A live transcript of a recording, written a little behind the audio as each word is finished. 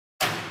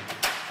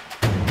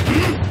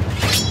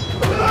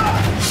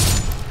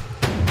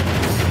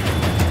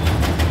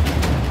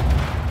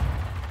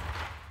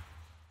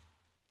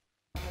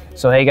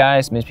So hey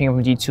guys, Pengu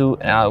from Git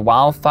Gud, and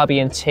while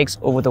Fabian takes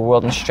over the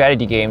world in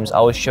strategy games, I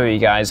will show you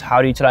guys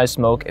how to utilize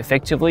smoke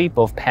effectively,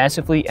 both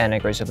passively and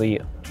aggressively,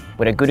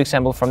 with a good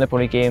example from the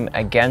bullet game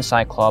against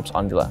Cyclops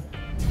on Villa.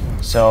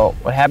 So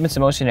what happens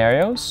in most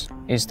scenarios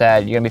is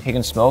that you're going to be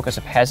picking smoke as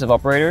a passive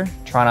operator,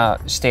 trying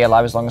to stay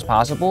alive as long as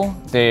possible.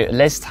 The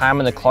less time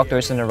on the clock there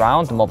is in the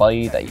round, the more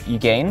value that you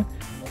gain.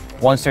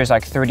 Once there's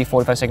like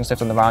 30-45 seconds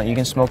left on the round, you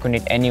can smoke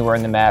grenade anywhere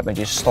in the map and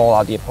just stall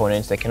out the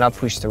opponents. They cannot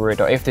push through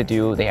it, or if they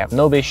do, they have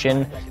no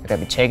vision, they're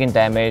going to be taking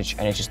damage,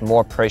 and it's just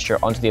more pressure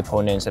onto the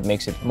opponents that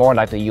makes it more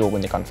likely you'll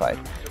win the gunfight.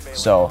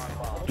 So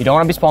you don't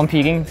want to be spawn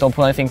peeking, don't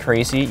pull anything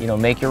crazy, you know,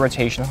 make your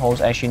rotation holes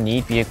as you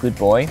need, be a good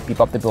boy,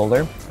 beef up the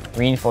builder,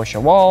 reinforce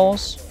your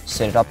walls,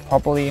 set it up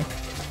properly,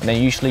 and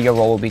then usually your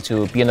role will be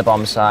to be on the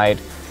bomb side,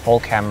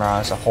 hold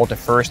cameras, or hold the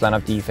first line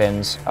of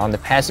defense on the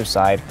passive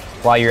side,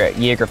 while your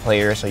Jaeger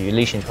players or your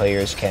Legion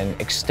players can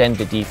extend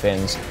the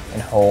defense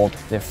and hold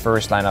the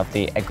first line of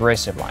the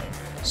aggressive line.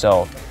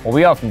 So what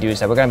we often do is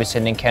that we're going to be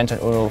sending Kent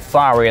and Uno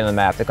far away on the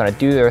map. They're going to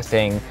do their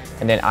thing,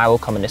 and then I will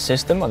come and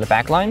assist them on the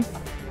back line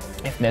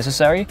if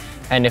necessary,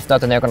 and if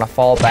not, then they're going to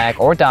fall back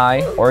or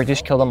die or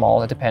just kill them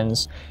all. It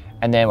depends.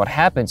 And then what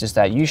happens is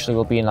that usually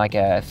we'll be in like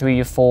a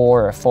 3v4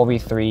 or a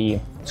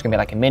 4v3. It's gonna be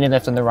like a minute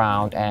left in the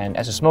round, and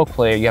as a smoke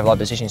player, you have a lot of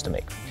decisions to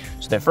make.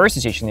 So the first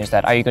decision is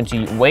that, are you going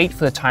to wait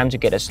for the time to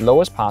get as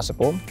low as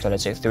possible, so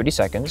let's say 30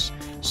 seconds,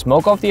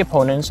 smoke off the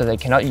opponent so they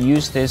cannot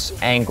use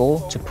this angle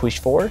to push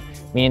forward,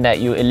 meaning that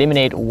you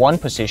eliminate one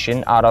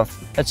position out of,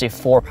 let's say,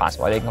 4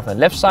 possible. They can go from the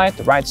left side,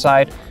 the right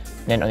side,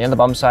 and then on the other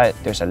bomb side,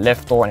 there's a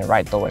left door and a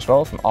right door as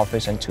well, from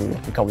office and to,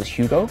 we call this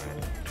Hugo.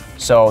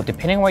 So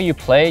depending on where you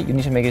play, you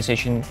need to make a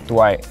decision. Do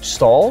I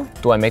stall?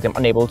 Do I make them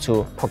unable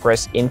to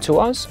progress into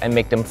us and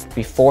make them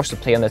be forced to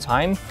play on the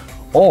time?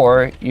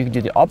 Or you can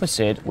do the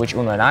opposite, which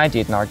Uno and I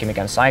did in our game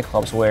against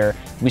Cyclops, where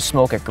we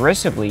smoke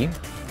aggressively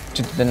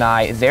to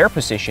deny their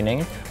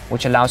positioning,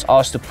 which allows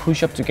us to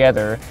push up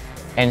together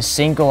and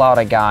single out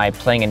a guy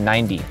playing in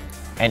 90.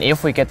 And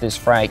if we get this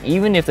frag,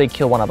 even if they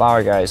kill one of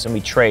our guys and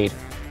we trade,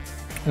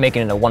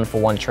 making it a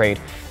 1-for-1 trade,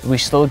 we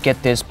still get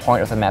this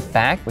point of the map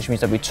back, which means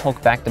that we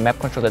took back the map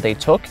control that they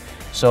took.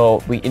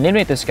 So we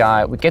eliminate this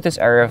guy, we get this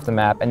area of the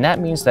map, and that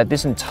means that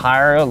this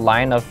entire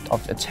line of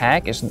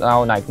attack is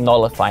now like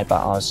nullified by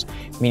us,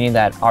 meaning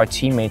that our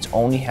teammates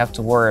only have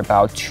to worry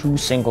about 2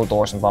 single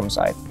doors on bomb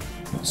side.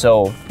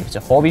 So if it's a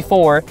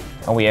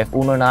 4v4 and we have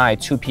Uno and I,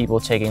 2 people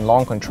taking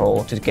long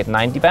control to get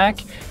 90 back,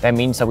 that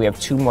means that we have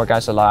 2 more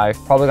guys alive,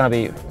 probably gonna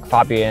be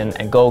Fabian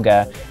and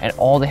Goga, and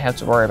all they have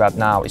to worry about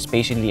now is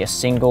basically a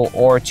single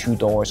or 2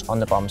 doors on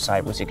the bomb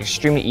side, which is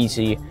extremely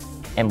easy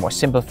and more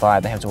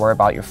simplified. They have to worry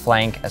about your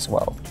flank as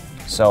well.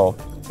 So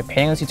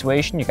depending on the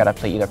situation, you gotta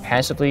play either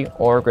passively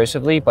or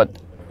aggressively, but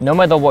no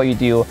matter what you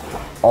do,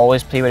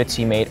 always play with a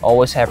teammate,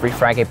 always have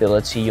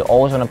refragability. You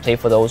always want to play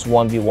for those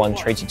 1v1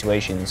 trade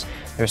situations.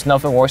 There's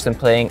nothing worse than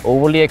playing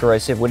overly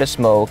aggressive with a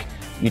smoke.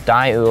 You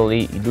die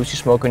early, you lose your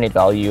smoke grenade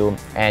value,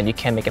 and you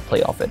can't make a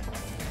play off it.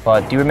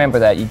 But do remember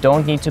that you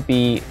don't need to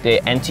be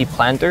the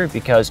anti-planter,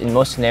 because in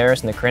most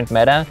scenarios in the current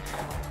meta,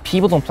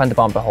 people don't plant the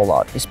bomb a whole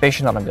lot,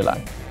 especially not on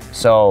Villa.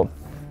 So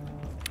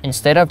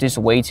instead of just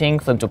waiting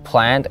for them to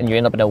plant and you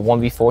end up in a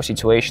 1v4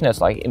 situation that's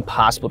like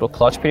impossible to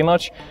clutch pretty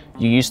much,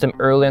 you use them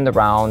early in the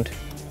round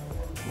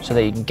so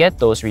that you can get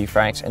those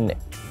refrags and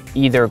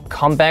either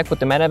come back with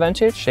the meta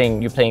advantage, saying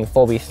you're playing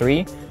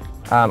 4v3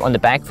 on the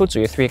back foot, so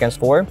you're 3 against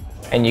 4,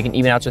 and you can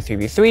even out to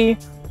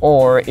 3v3,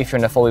 or if you're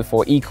in a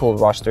 4v4 equal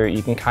roster,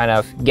 you can kind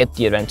of get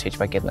the advantage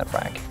by getting that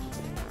frag.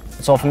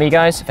 That's all from me,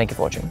 guys. Thank you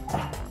for watching.